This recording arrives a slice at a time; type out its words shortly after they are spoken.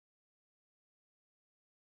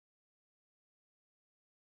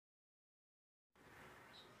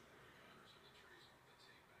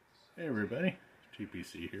Hey everybody,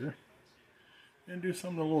 TPC here, and do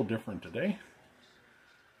something a little different today.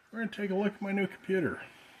 We're going to take a look at my new computer.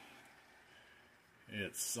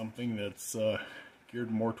 It's something that's geared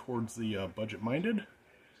more towards the budget-minded.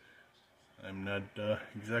 I'm not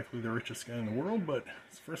exactly the richest guy in the world, but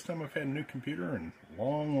it's the first time I've had a new computer in a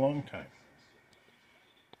long time.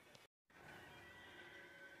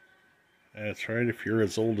 That's right, if you're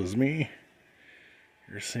as old as me,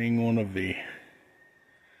 you're seeing one of the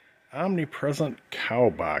omnipresent cow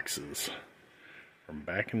boxes from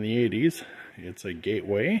back in the 80s. It's a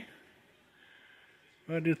Gateway,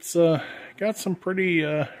 but it's got some pretty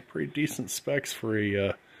decent specs for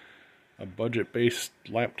a budget-based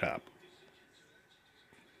laptop.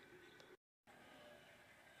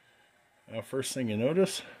 First thing you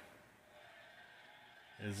notice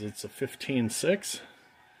is it's a 15.6. It's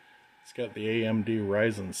got the AMD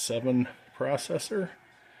Ryzen 7 processor.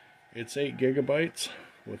 It's 8 gigabytes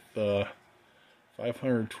with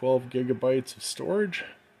 512 gigabytes of storage.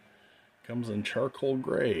 Comes in charcoal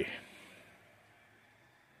gray.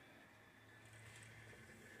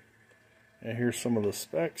 And here's some of the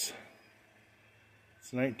specs.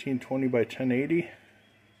 It's 1920 by 1080.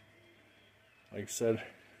 Like I said,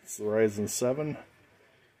 it's the Ryzen 7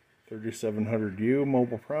 3700U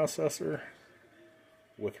mobile processor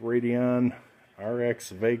with Radeon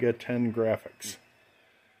RX Vega 10 graphics.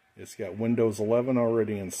 It's got Windows 11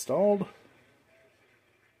 already installed.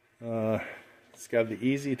 It's got the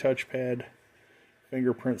easy touchpad,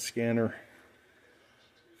 fingerprint scanner,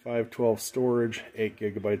 512 storage, 8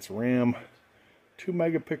 gigabytes of RAM, 2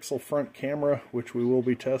 megapixel front camera, which we will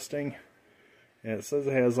be testing, and it says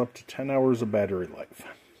it has up to 10 hours of battery life.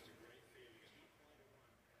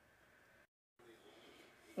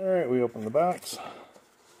 Alright, we open the box.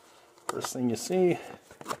 First thing you see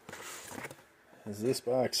is this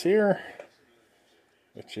box here,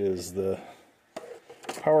 which is the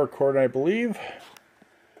power cord, I believe.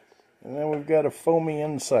 And then we've got a foamy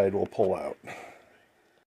inside we'll pull out.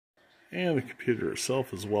 And the computer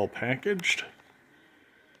itself is well packaged.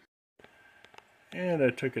 And I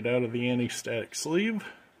took it out of the anti-static sleeve.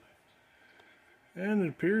 And it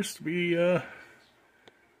appears to be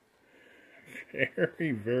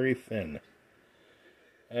very thin.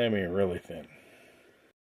 I mean, really thin.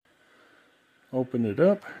 Open it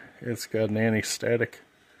up. It's got an anti-static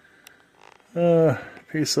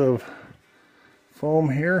piece of foam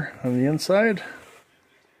here on the inside.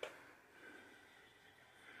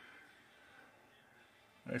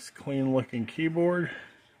 Nice clean looking keyboard.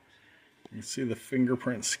 You can see the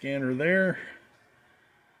fingerprint scanner there.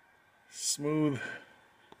 Smooth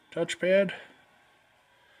touchpad.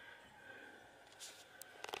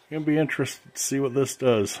 You'll be interested to see what this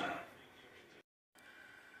does.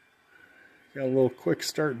 Got a little quick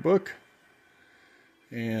start book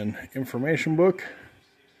and information book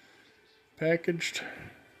packaged.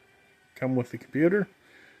 Come with the computer.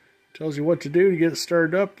 Tells you what to do to get it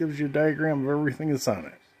started up. Gives you a diagram of everything that's on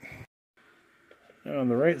it. Now on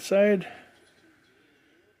the right side,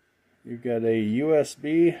 you've got a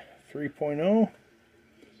USB 3.0,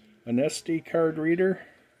 an SD card reader,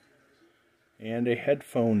 and a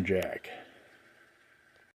headphone jack.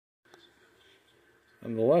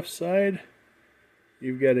 On the left side,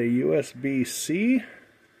 you've got a USB-C,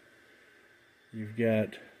 you've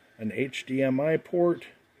got an HDMI port,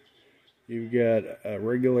 you've got a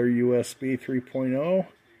regular USB 3.0,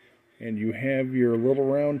 and you have your little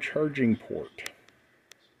round charging port.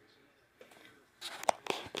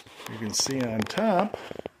 You can see on top,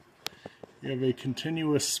 you have a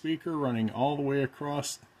continuous speaker running all the way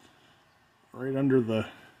across right under the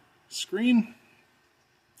screen.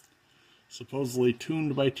 Supposedly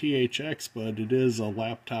tuned by THX, but it is a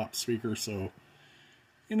laptop speaker, so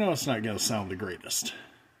you know it's not going to sound the greatest.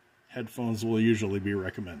 Headphones will usually be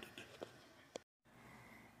recommended.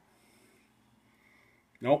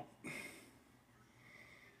 Nope.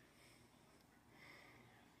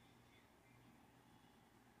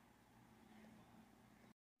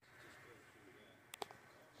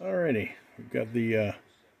 Alrighty, we've got the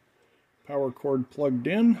power cord plugged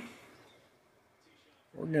in.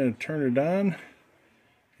 We're going to turn it on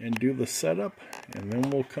and do the setup, and then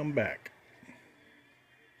we'll come back.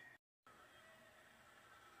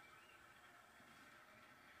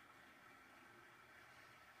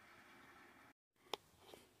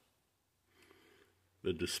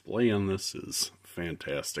 The display on this is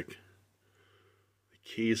fantastic. The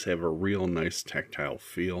keys have a real nice tactile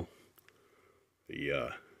feel. The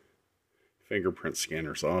fingerprint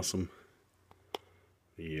scanner is awesome.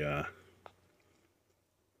 The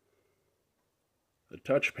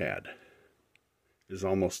touchpad is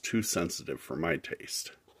almost too sensitive for my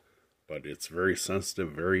taste. but it's very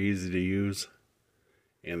sensitive, very easy to use,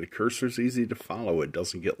 and the cursor's easy to follow. It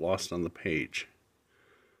doesn't get lost on the page.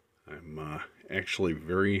 I'm actually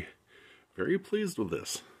very, very pleased with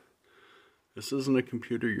this. This isn't a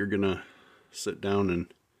computer you're gonna sit down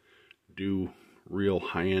and do real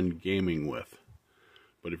high-end gaming with.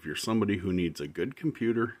 But if you're somebody who needs a good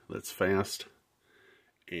computer that's fast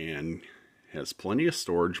and has plenty of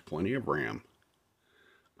storage, plenty of RAM,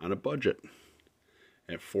 on a budget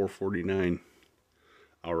at $449,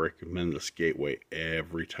 I'll recommend this Gateway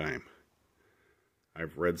every time.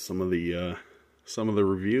 I've read some of the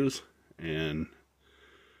reviews, and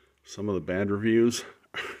some of the bad reviews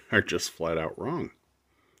are just flat out wrong.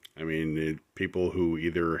 I mean, people who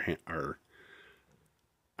either are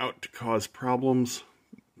out to cause problems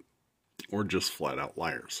or just flat out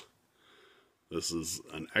liars. This is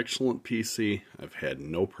an excellent PC. I've had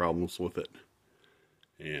no problems with it.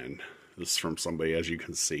 And this is from somebody, as you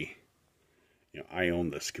can see, I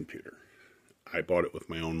own this computer. I bought it with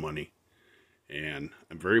my own money, and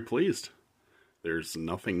I'm very pleased. There's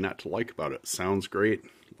nothing not to like about it. Sounds great.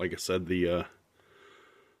 Like I said, the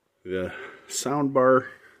sound bar,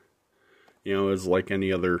 is like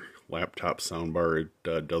any other laptop sound bar.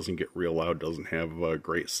 It doesn't get real loud, doesn't have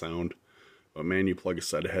great sound. But man, you plug a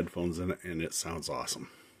set of headphones in it and it sounds awesome.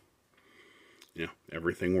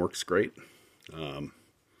 Everything works great.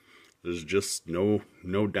 There's just no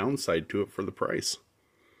downside to it for the price.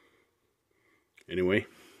 Anyway,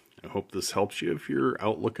 I hope this helps you if you're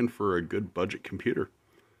out looking for a good budget computer.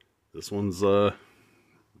 This one's a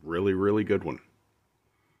really, really good one.